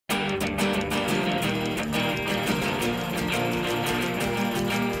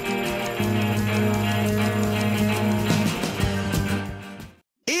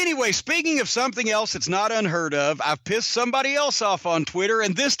Anyway, speaking of something else that's not unheard of, I've pissed somebody else off on Twitter,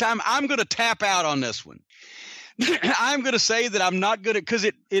 and this time I'm going to tap out on this one. I'm going to say that I'm not going to, because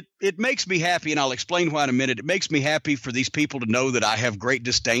it makes me happy, and I'll explain why in a minute. It makes me happy for these people to know that I have great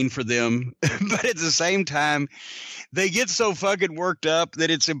disdain for them, but at the same time, they get so fucking worked up that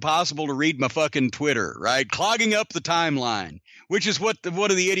it's impossible to read my fucking Twitter, right? Clogging up the timeline, which is what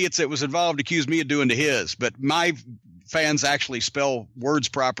one of the idiots that was involved accused me of doing to his, but my fans actually spell words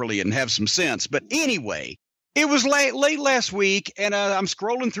properly and have some sense. But anyway, it was late last week, and I'm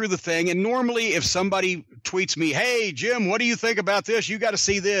scrolling through the thing, and normally if somebody tweets me, hey, Jim, what do you think about this? You got to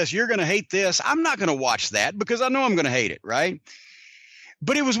see this. You're going to hate this. I'm not going to watch that because I know I'm going to hate it, right?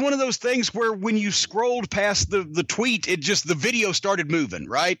 But it was one of those things where when you scrolled past the tweet, the video started moving,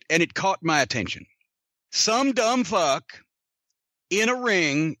 right? And it caught my attention. Some dumb fuck in a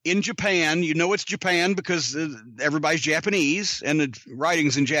ring in Japan, you know it's Japan because everybody's Japanese and the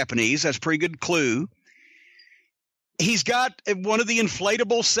writing's in Japanese. That's a pretty good clue. He's got one of the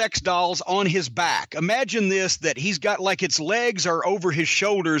inflatable sex dolls on his back. Imagine this, that he's got like its legs are over his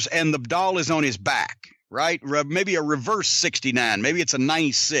shoulders and the doll is on his back, right? Maybe a reverse 69. Maybe it's a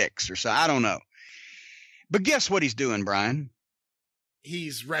 96 or so. I don't know. But guess what he's doing, Brian?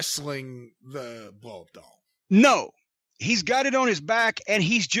 He's wrestling the blow-up doll. No. He's got it on his back and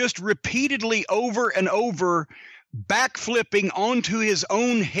he's just repeatedly over and over backflipping onto his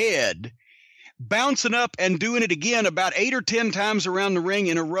own head, bouncing up and doing it again about 8 or 10 times around the ring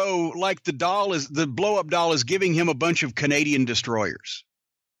in a row, like the blow-up doll is giving him a bunch of Canadian destroyers.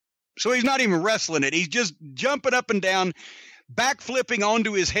 So he's not even wrestling it. He's just jumping up and down, backflipping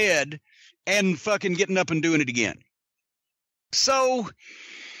onto his head and fucking getting up and doing it again. So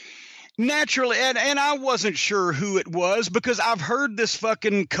naturally, and I wasn't sure who it was because I've heard this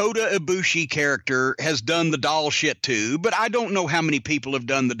fucking Kota Ibushi character has done the doll shit too, but I don't know how many people have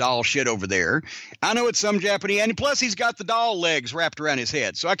done the doll shit over there. I know it's some Japanese, and plus he's got the doll legs wrapped around his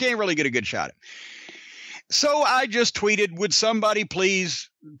head, so I can't really get a good shot at it. So I just tweeted, would somebody please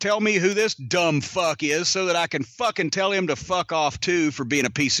tell me who this dumb fuck is so that I can fucking tell him to fuck off too for being a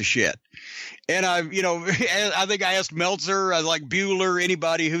piece of shit. And I think I asked Meltzer, I like Bueller,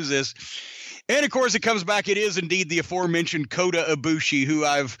 anybody, who's this? And of course it comes back. It is indeed the aforementioned Kota Ibushi, who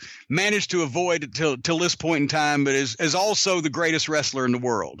I've managed to avoid till this point in time, but is also the greatest wrestler in the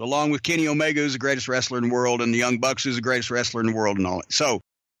world, along with Kenny Omega, who's the greatest wrestler in the world, and the Young Bucks, who's the greatest wrestler in the world, and all that. So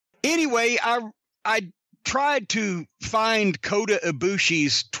anyway, I tried to find Kota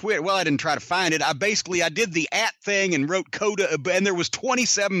Ibushi's Twitter. Well, I didn't try to find it. I did the @ thing and wrote Kota, and there was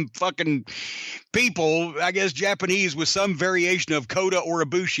 27 fucking people, I guess Japanese, with some variation of Kota or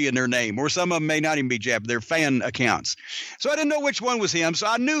Ibushi in their name, or some of them may not even be Japanese. They're fan accounts. So I didn't know which one was him. So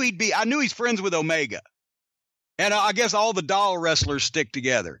I knew he's friends with Omega. And I guess all the doll wrestlers stick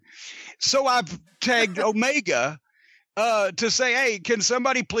together. So I've tagged Omega to say, hey, can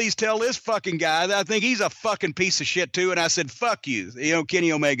somebody please tell this fucking guy that I think he's a fucking piece of shit too? And I said, fuck you,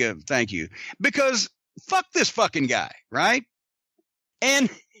 Kenny Omega, thank you. Because fuck this fucking guy, right?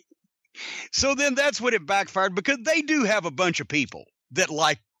 And so then that's when it backfired, because they do have a bunch of people that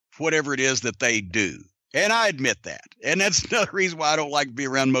like whatever it is that they do. And I admit that. And that's another reason why I don't like to be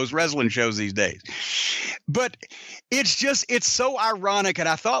around most wrestling shows these days. But it's so ironic, and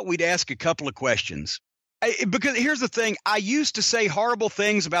I thought we'd ask a couple of questions. Because here's the thing, I used to say horrible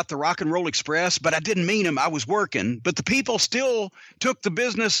things about the Rock and Roll Express, but I didn't mean them. I was working. But the people still took the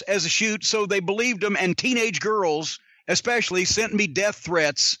business as a shoot, so they believed them. And teenage girls especially sent me death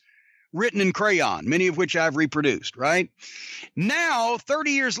threats written in crayon, many of which I've reproduced, right? Now, 30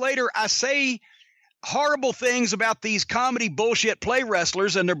 years later, I say horrible things about these comedy bullshit play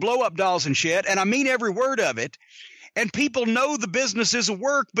wrestlers and their blow-up dolls and shit, and I mean every word of it. And people know the business isn't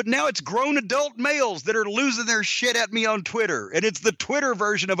work, but now it's grown adult males that are losing their shit at me on Twitter. And it's the Twitter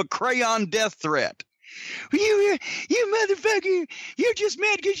version of a crayon death threat. You motherfucker, you're just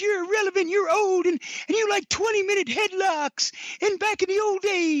mad because you're irrelevant, you're old, and you like 20-minute headlocks and back in the old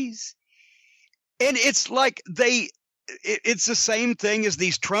days. And it's like it's the same thing as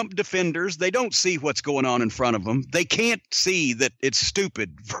these Trump defenders. They don't see what's going on in front of them. They can't see that it's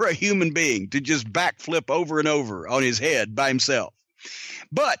stupid for a human being to just backflip over and over on his head by himself.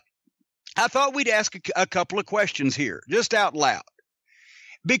 But I thought we'd ask a couple of questions here, just out loud.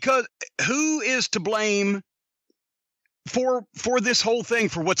 Because who is to blame for this whole thing,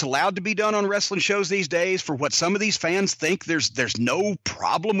 for what's allowed to be done on wrestling shows these days, for what some of these fans think there's no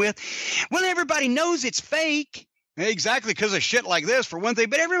problem with? Well, everybody knows it's fake. Exactly, because of shit like this, for one thing.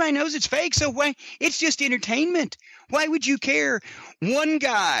 But everybody knows it's fake, so why? It's just entertainment. Why would you care? One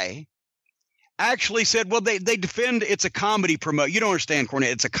guy, actually said, well, they defend it's a comedy promotion. You don't understand,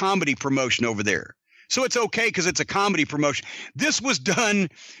 Cornette. It's a comedy promotion over there. So it's okay because it's a comedy promotion. This was done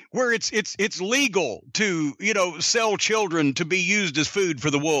where it's legal to, sell children to be used as food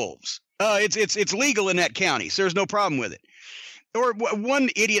for the wolves. It's legal in that county, so there's no problem with it. Or one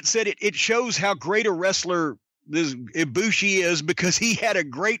idiot said it shows how great a wrestler this Ibushi is because he had a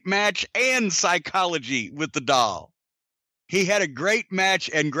great match and psychology with the doll. He had a great match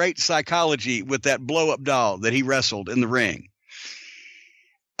and great psychology with that blow-up doll that he wrestled in the ring.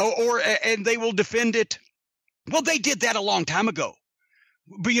 And they will defend it. Well, they did that a long time ago,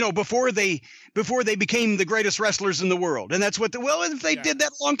 but before they became the greatest wrestlers in the world. And that's what if they did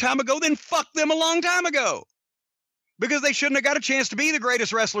that a long time ago, then fuck them a long time ago, because they shouldn't have got a chance to be the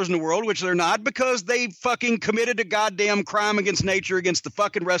greatest wrestlers in the world, which they're not, because they fucking committed a goddamn crime against nature, against the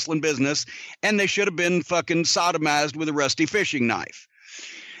fucking wrestling business. And they should have been fucking sodomized with a rusty fishing knife.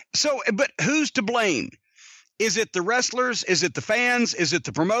 So, but who's to blame? Is it the wrestlers? Is it the fans? Is it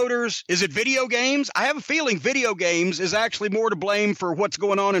the promoters? Is it video games? I have a feeling video games is actually more to blame for what's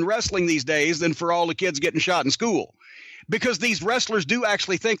going on in wrestling these days than for all the kids getting shot in school, because these wrestlers do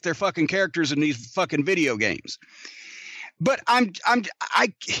actually think they're fucking characters in these fucking video games. But I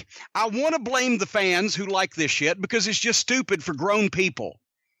want to blame the fans who like this shit, because it's just stupid for grown people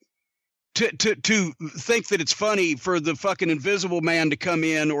to think that it's funny for the fucking invisible man to come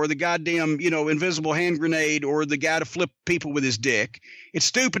in, or the goddamn, invisible hand grenade, or the guy to flip people with his dick. It's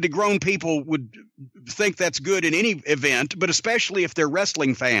stupid that grown people would think that's good in any event, but especially if they're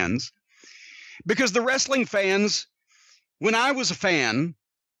wrestling fans, because the wrestling fans, when I was a fan,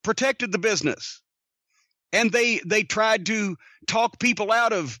 protected the business, and they tried to talk people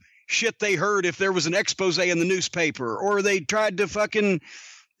out of shit they heard if there was an expose in the newspaper, or they tried to fucking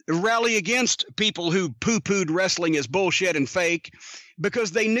rally against people who poo-pooed wrestling as bullshit and fake,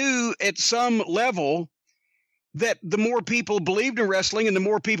 because they knew at some level that the more people believed in wrestling, and the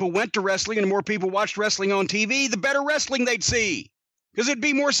more people went to wrestling, and the more people watched wrestling on TV, the better wrestling they'd see, because it'd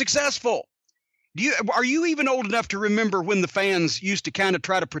be more successful. Are you even old enough to remember when the fans used to kind of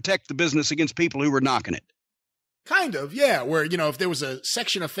try to protect the business against people who were knocking it? Kind of, yeah. Where, if there was a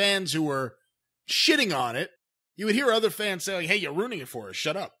section of fans who were shitting on it, you would hear other fans saying, hey, you're ruining it for us.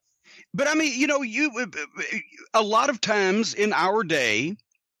 Shut up. But I mean, a lot of times in our day,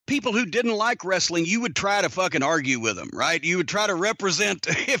 people who didn't like wrestling, you would try to fucking argue with them, right? You would try to represent,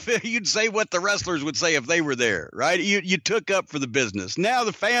 if you'd say what the wrestlers would say if they were there, right? You took up for the business. Now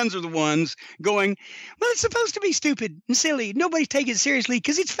the fans are the ones going, well, it's supposed to be stupid and silly. Nobody take it seriously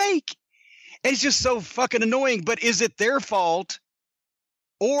because it's fake. And it's just so fucking annoying. But is it their fault,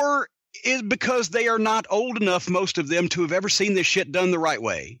 or is because they are not old enough, most of them, to have ever seen this shit done the right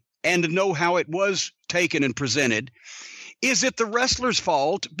way and to know how it was taken and presented? Is it the wrestler's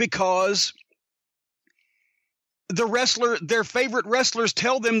fault because their favorite wrestlers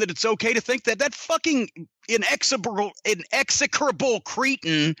tell them that it's okay to think that? That fucking inexecrable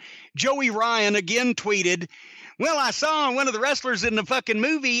cretin Joey Ryan again tweeted, well, I saw one of the wrestlers in the fucking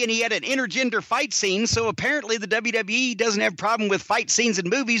movie and he had an intergender fight scene, so apparently the WWE doesn't have a problem with fight scenes in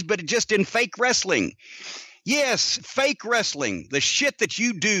movies, but just in fake wrestling. Yes, fake wrestling, the shit that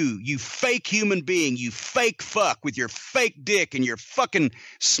you do, you fake human being, you fake fuck with your fake dick and your fucking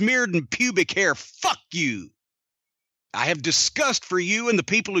smeared and pubic hair. Fuck you. I have disgust for you and the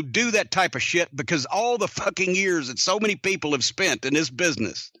people who do that type of shit, because all the fucking years that so many people have spent in this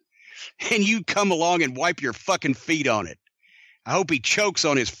business, and you come along and wipe your fucking feet on it. I hope he chokes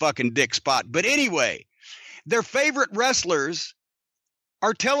on his fucking dick spot. But anyway, their favorite wrestlers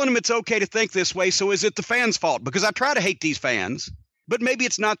are telling them it's okay to think this way. So is it the fans' fault? Because I try to hate these fans, but maybe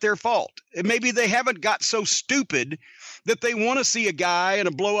it's not their fault. Maybe they haven't got so stupid that they want to see a guy in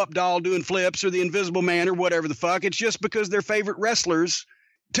a blow-up doll doing flips, or the Invisible Man, or whatever the fuck. It's just because their favorite wrestlers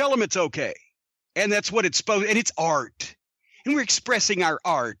tell them it's okay. And that's what it's supposed, and it's art. And we're expressing our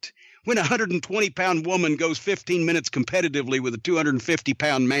art. When a 120-pound woman goes 15 minutes competitively with a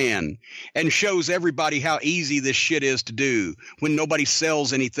 250-pound man and shows everybody how easy this shit is to do, when nobody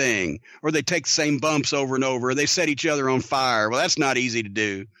sells anything, or they take the same bumps over and over, or they set each other on fire. Well, that's not easy to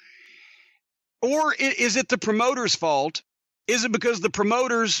do. Or is it the promoter's fault? Is it because the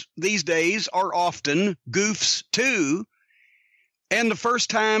promoters these days are often goofs too? And the first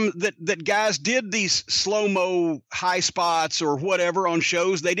time that guys did these slow-mo high spots or whatever on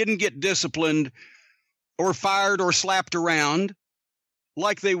shows, they didn't get disciplined or fired or slapped around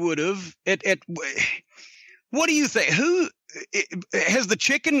like they would have. What do you think? Who has the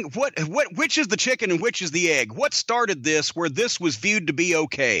chicken? Which is the chicken and which is the egg? What started this where this was viewed to be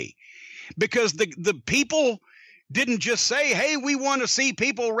okay? Because the people didn't just say, hey, we want to see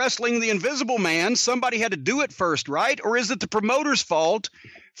people wrestling the Invisible Man. Somebody had to do it first, right? Or is it the promoter's fault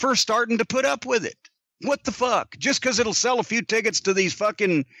for starting to put up with it? What the fuck? Just because it'll sell a few tickets to these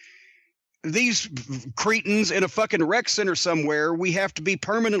cretins in a fucking rec center somewhere, we have to be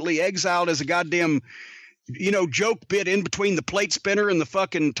permanently exiled as a goddamn, joke bit in between the plate spinner and the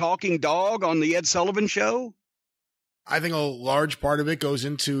fucking talking dog on the Ed Sullivan Show? I think a large part of it goes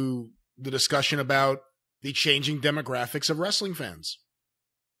into the discussion about the changing demographics of wrestling fans.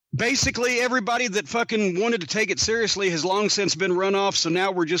 Basically, everybody that fucking wanted to take it seriously has long since been run off, so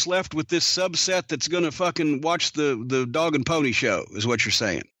now we're just left with this subset that's going to fucking watch the dog and pony show, is what you're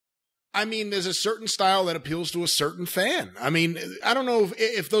saying. I mean, there's a certain style that appeals to a certain fan. I mean, I don't know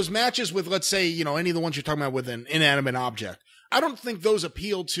if those matches with, let's say, any of the ones you're talking about with an inanimate object, I don't think those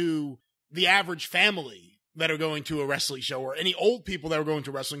appeal to the average family that are going to a wrestling show or any old people that are going to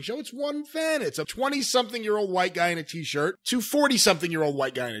a wrestling show. It's one fan. It's a 20-something-year-old white guy in a T-shirt to 40-something-year-old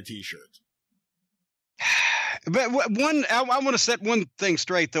white guy in a T-shirt. But I want to set one thing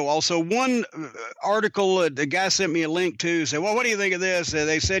straight, though. Also, one article, the guy sent me a link to, said, well, what do you think of this?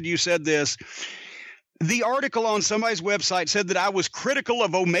 They said you said this. The article on somebody's website said that I was critical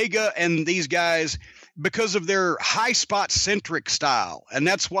of Omega and these guys because of their high spot centric style. And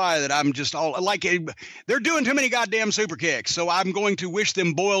that's why that I'm just all like, they're doing too many goddamn super kicks. So I'm going to wish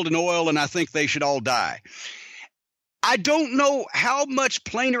them boiled in oil, and I think they should all die. I don't know how much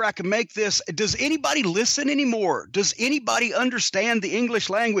plainer I can make this. Does anybody listen anymore? Does anybody understand the English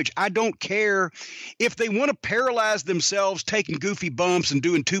language? I don't care if they want to paralyze themselves taking goofy bumps and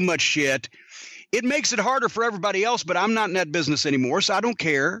doing too much shit. It makes it harder for everybody else, but I'm not in that business anymore, so I don't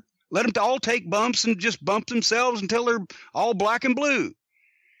care. Let them all take bumps and just bump themselves until they're all black and blue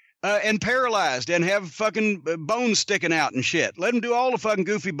and paralyzed and have fucking bones sticking out and shit. Let them do all the fucking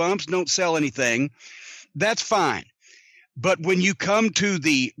goofy bumps, don't sell anything. That's fine. But when you come to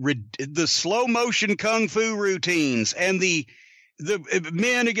the slow motion kung fu routines and the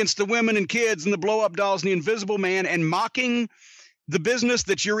men against the women and kids and the blow up dolls and the Invisible Man and mocking the business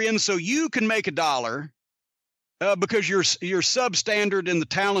that you're in so you can make $1 because you're substandard in the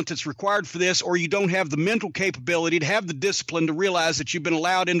talent that's required for this, or you don't have the mental capability to have the discipline to realize that you've been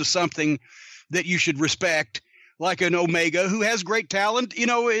allowed into something that you should respect, like an Omega who has great talent,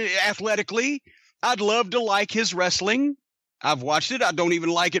 athletically. I'd love to like his wrestling. I've watched it. I don't even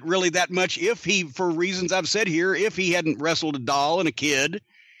like it really that much for reasons I've said here, if he hadn't wrestled a doll and a kid.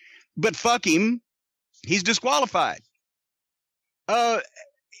 But fuck him. He's disqualified.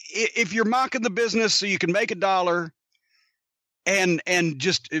 If you're mocking the business so you can make $1 and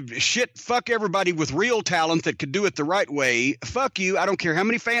just fuck everybody with real talent that could do it the right way, fuck you. I don't care how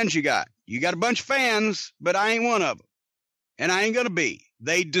many fans you got. You got a bunch of fans, but I ain't one of them. And I ain't going to be.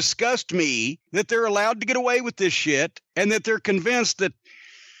 They disgust me that they're allowed to get away with this shit and that they're convinced that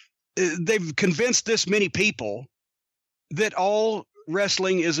they've convinced this many people that all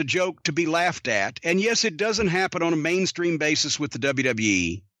wrestling is a joke to be laughed at. And yes, it doesn't happen on a mainstream basis with the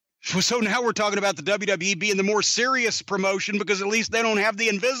WWE. So now we're talking about the WWE being the more serious promotion because at least they don't have the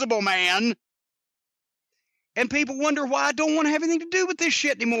Invisible Man. And people wonder why I don't want to have anything to do with this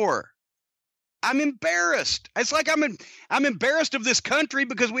shit anymore. I'm embarrassed. It's like I'm embarrassed of this country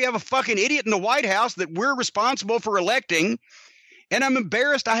because we have a fucking idiot in the White House that we're responsible for electing. And I'm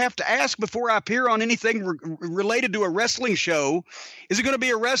embarrassed I have to ask before I appear on anything related to a wrestling show. Is it going to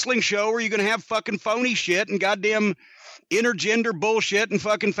be a wrestling show or are you going to have fucking phony shit and goddamn intergender bullshit and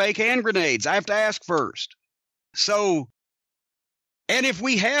fucking fake hand grenades? I have to ask first. So, and if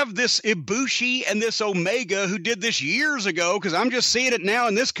we have this Ibushi and this Omega who did this years ago, because I'm just seeing it now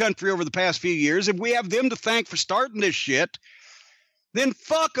in this country over the past few years, if we have them to thank for starting this shit, then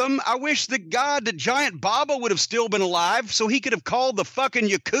fuck them. I wish that God that Giant Baba would have still been alive so he could have called the fucking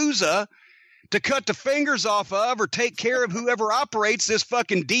Yakuza to cut the fingers off of or take care of whoever operates this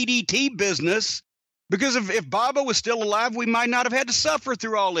fucking DDT business. Because if Baba was still alive, we might not have had to suffer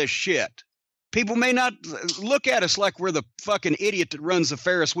through all this shit. People may not look at us like we're the fucking idiot that runs the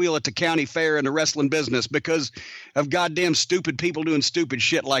Ferris wheel at the county fair in the wrestling business because of goddamn stupid people doing stupid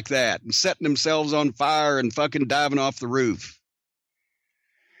shit like that and setting themselves on fire and fucking diving off the roof.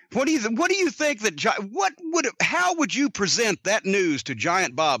 What do you think that how would you present that news to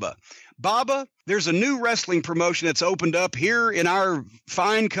Giant Baba? Baba, there's a new wrestling promotion that's opened up here in our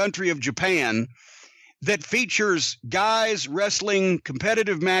fine country of Japan that features guys wrestling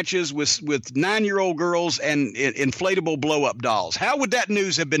competitive matches with 9-year-old girls and inflatable blow-up dolls. How would that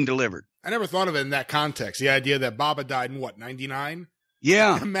news have been delivered? I never thought of it in that context. The idea that Baba died in what, 99?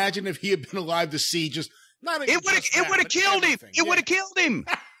 Yeah. Imagine if he had been alive to see just not. It would have killed him. It would have killed him.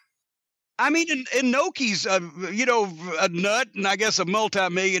 I mean, Inoki's, a nut and I guess a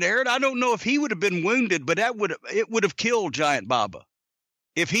multimillionaire. And I don't know if he would have been wounded, but it would have killed Giant Baba.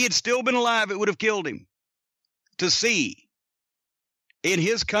 If he had still been alive, it would have killed him. To see in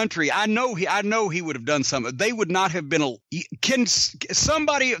his country, I know he would have done something. They would not have been. Can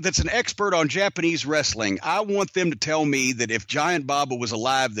somebody that's an expert on Japanese wrestling? I want them to tell me that if Giant Baba was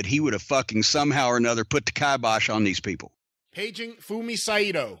alive, that he would have fucking somehow or another put the kibosh on these people. Paging Fumi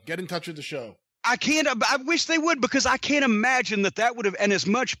Saito. Get in touch with the show. I wish they would, because I can't imagine that would have, and as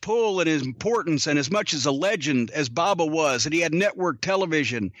much pull and as importance and as much as a legend as Baba was, and he had network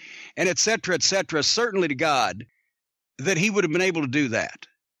television and et cetera, certainly to God, that he would have been able to do that.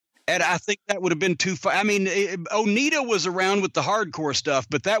 And I think that would have been too far. I mean, Onita was around with the hardcore stuff,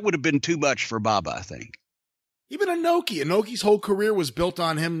 but that would have been too much for Baba, I think. Even Inoki's whole career was built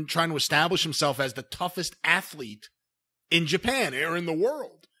on him trying to establish himself as the toughest athlete in Japan or in the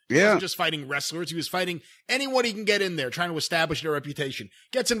world. He wasn't just fighting wrestlers. He was fighting anyone he can get in there, trying to establish their reputation.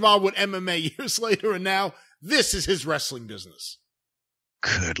 Gets involved with MMA years later, and now this is his wrestling business.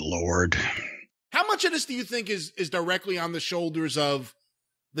 Good Lord. How much of this do you think is directly on the shoulders of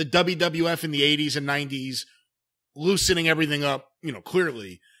the WWF in the 80s and 90s, loosening everything up,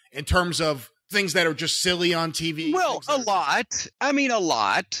 clearly, in terms of things that are just silly on TV? Well, a lot. I mean, a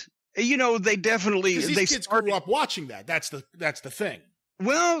lot. They definitely. These kids grew up watching that. That's the thing.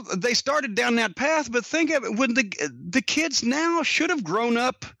 Well, they started down that path, but think of it, when the kids now should have grown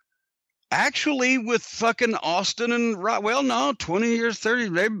up actually with fucking Austin and 20 years, 30.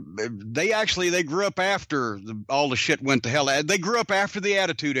 They grew up after all the shit went to hell. They grew up after the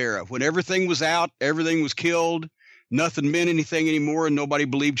Attitude Era, when everything was out, everything was killed, nothing meant anything anymore, and nobody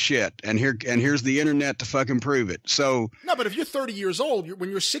believed shit. And here's the internet to fucking prove it. So no, but if you're 30 years old,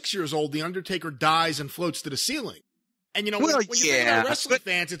 when you're 6 years old, the Undertaker dies and floats to the ceiling. And when you think about wrestling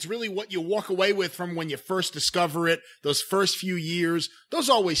fans, it's really what you walk away with from when you first discover it, those first few years, those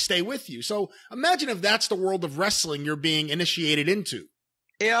always stay with you. So imagine if that's the world of wrestling you're being initiated into.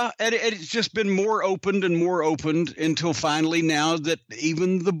 Yeah, and it's just been more opened until finally now that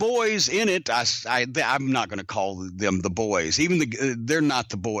even the boys in it, I'm not going to call them the boys. They're not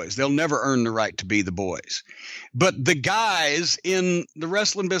the boys. They'll never earn the right to be the boys. But the guys in the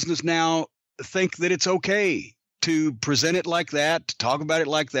wrestling business now think that it's okay to present it like that, to talk about it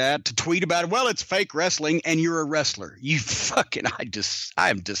like that, to tweet about it. Well, it's fake wrestling and you're a wrestler. I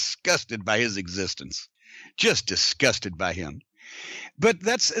am disgusted by his existence. Just disgusted by him. But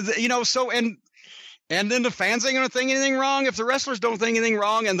that's, so, and then the fans ain't going to think anything wrong if the wrestlers don't think anything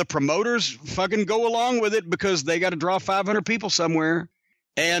wrong, and the promoters fucking go along with it because they got to draw 500 people somewhere.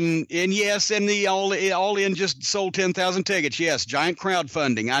 And yes, and the all in just sold 10,000 tickets. Yes, giant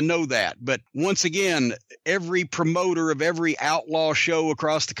crowdfunding. I know that. But once again, every promoter of every outlaw show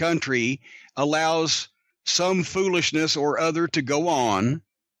across the country allows some foolishness or other to go on,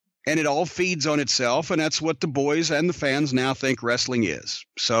 and it all feeds on itself. And that's what the boys and the fans now think wrestling is.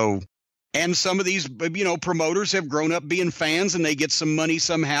 So, and some of these, promoters have grown up being fans, and they get some money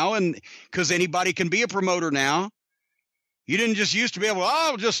somehow. And because anybody can be a promoter now. You didn't just used to be able,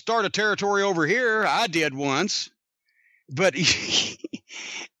 I'll just start a territory over here. I did once. But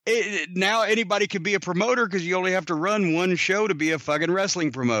now anybody can be a promoter because you only have to run one show to be a fucking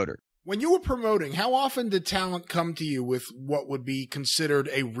wrestling promoter. When you were promoting, how often did talent come to you with what would be considered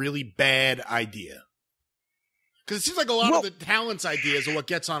a really bad idea? Because it seems like a lot of the talent's ideas are what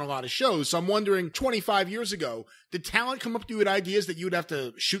gets on a lot of shows. So I'm wondering, 25 years ago, did talent come up to you with ideas that you would have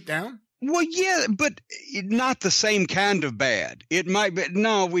to shoot down? Well, yeah, but not the same kind of bad. It might be,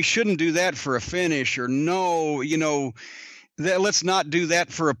 no, we shouldn't do that for a finish, or no, let's not do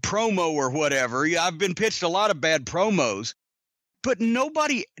that for a promo or whatever. Yeah, I've been pitched a lot of bad promos, but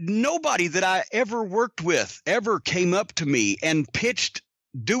nobody that I ever worked with ever came up to me and pitched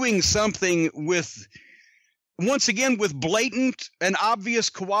doing something with, once again, with blatant and obvious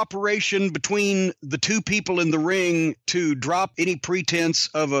cooperation between the two people in the ring to drop any pretense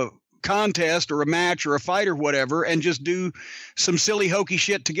of a contest or a match or a fight or whatever, and just do some silly hokey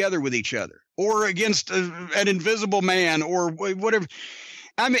shit together with each other, or against an invisible man or whatever.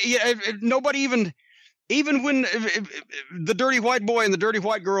 I mean, nobody even when the Dirty White Boy and the Dirty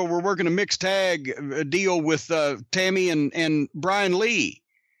White Girl were working a mixed tag deal with Tammy and Brian Lee,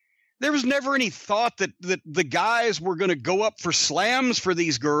 there was never any thought that the guys were going to go up for slams for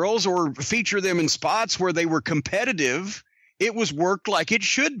these girls or feature them in spots where they were competitive. It was worked like it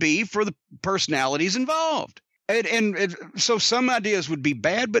should be for the personalities involved. And so some ideas would be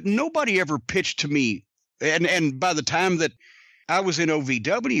bad, but nobody ever pitched to me. And by the time that I was in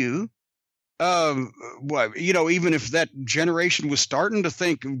OVW, Even if that generation was starting to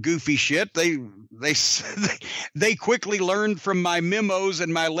think of goofy shit, they quickly learned from my memos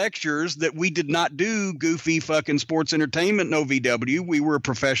and my lectures that we did not do goofy fucking sports entertainment in OVW. We were a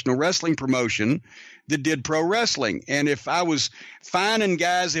professional wrestling promotion that did pro wrestling. And if I was fining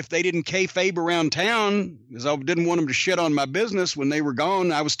guys if they didn't kayfabe around town, because I didn't want them to shit on my business when they were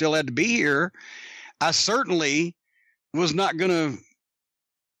gone, I was still had to be here. I certainly was not going to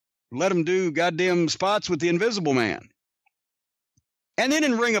let them do goddamn spots with the Invisible Man. And then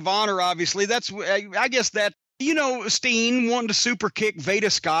in Ring of Honor, obviously, that's, I guess that, Steen wanting to super kick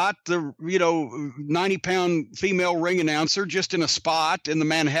Veda Scott, the, 90-pound female ring announcer, just in a spot in the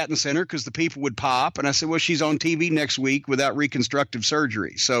Manhattan Center because the people would pop. And I said, well, she's on TV next week without reconstructive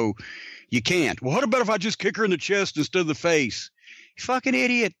surgery, so you can't. Well, what about if I just kick her in the chest instead of the face? You fucking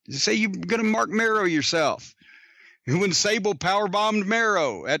idiot. Say you're going to Mark Marrow yourself. When Sable powerbombed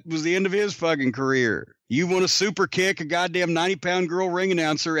Marrow, that was the end of his fucking career. You want to super kick a goddamn 90-pound girl ring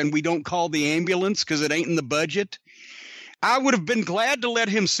announcer and we don't call the ambulance because it ain't in the budget? I would have been glad to let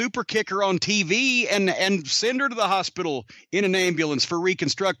him super kick her on TV and send her to the hospital in an ambulance for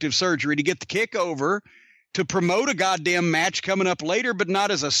reconstructive surgery to get the kick over, to promote a goddamn match coming up later, but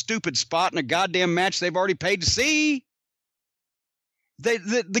not as a stupid spot in a goddamn match they've already paid to see.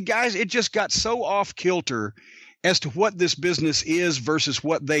 The guys, it just got so off kilter as to what this business is versus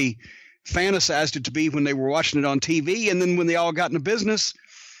what they fantasized it to be when they were watching it on TV. And then when they all got into business,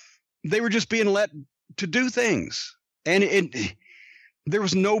 they were just being let to do things. And there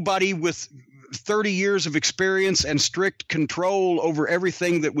was nobody with 30 years of experience and strict control over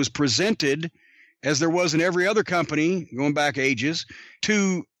everything that was presented, as there was in every other company going back ages,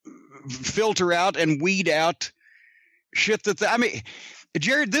 to filter out and weed out shit that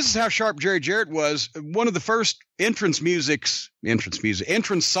Jared, this is how sharp Jerry Jarrett was. One of the first entrance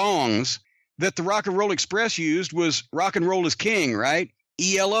songs that the Rock and Roll Express used was Rock and Roll is King, right?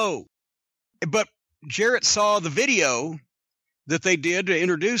 ELO. But Jarrett saw the video that they did to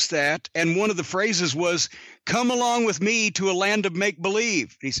introduce that, and one of the phrases was, "Come along with me to a land of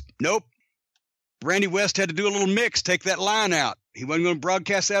make-believe." He said, nope. Randy West had to do a little mix, take that line out. He wasn't going to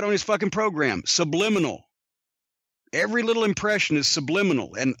broadcast that on his fucking program. Subliminal. Every little impression is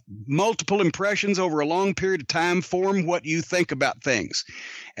subliminal, and multiple impressions over a long period of time form what you think about things.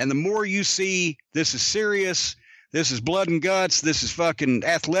 And the more you see, this is serious, this is blood and guts, this is fucking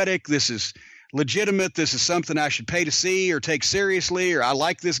athletic, this is legitimate, this is something I should pay to see or take seriously, or I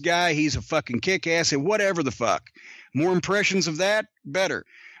like this guy, he's a fucking kick-ass, and whatever the fuck. More impressions of that, better.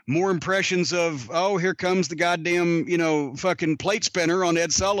 More impressions of, oh, here comes the goddamn, fucking plate spinner on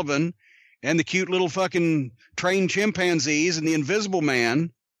Ed Sullivan, and the cute little fucking trained chimpanzees and the Invisible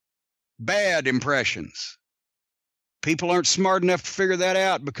Man. Bad impressions. People aren't smart enough to figure that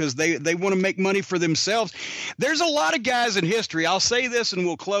out because they want to make money for themselves. There's a lot of guys in history. I'll say this and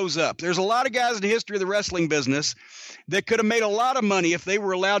we'll close up. There's a lot of guys in the history of the wrestling business that could have made a lot of money if they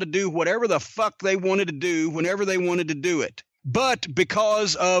were allowed to do whatever the fuck they wanted to do whenever they wanted to do it. But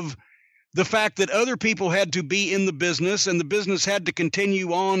because of the fact that other people had to be in the business and the business had to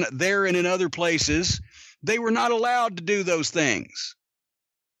continue on there and in other places, they were not allowed to do those things.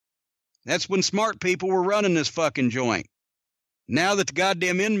 That's when smart people were running this fucking joint. Now that the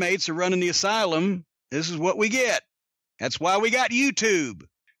goddamn inmates are running the asylum, this is what we get. That's why we got YouTube.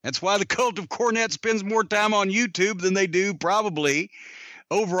 That's why the cult of Cornette spends more time on YouTube than they do probably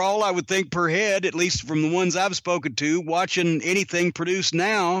overall, I would think, per head, at least from the ones I've spoken to, watching anything produced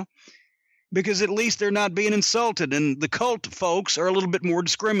now, because at least they're not being insulted, and the cult folks are a little bit more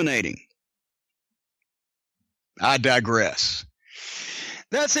discriminating. I digress.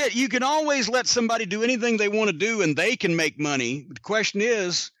 That's it. You can always let somebody do anything they want to do, and they can make money. The question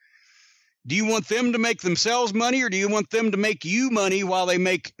is, do you want them to make themselves money, or do you want them to make you money while they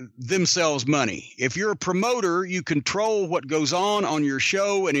make themselves money? If you're a promoter, you control what goes on your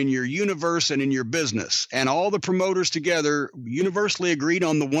show and in your universe and in your business. And all the promoters together universally agreed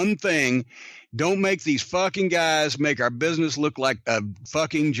on the one thing: don't make these fucking guys make our business look like a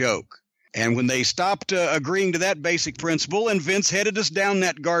fucking joke. And when they stopped agreeing to that basic principle and Vince headed us down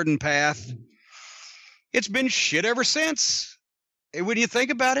that garden path, it's been shit ever since. When you think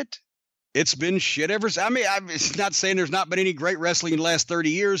about it, it's been shit ever since. I mean, it's not saying there's not been any great wrestling in the last 30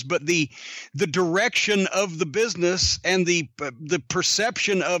 years, but the direction of the business and the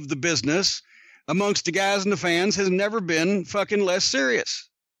perception of the business amongst the guys and the fans has never been fucking less serious.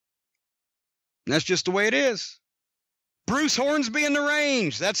 And that's just the way it is. Bruce Hornsby in the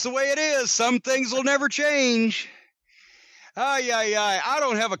range. That's the way it is. Some things will never change. I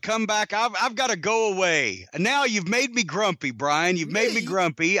don't have a comeback. I've got to go away. And now you've made me grumpy, Brian. You've made me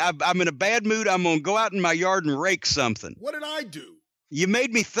grumpy. I'm in a bad mood. I'm going to go out in my yard and rake something. What did I do? You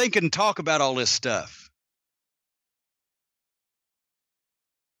made me think and talk about all this stuff.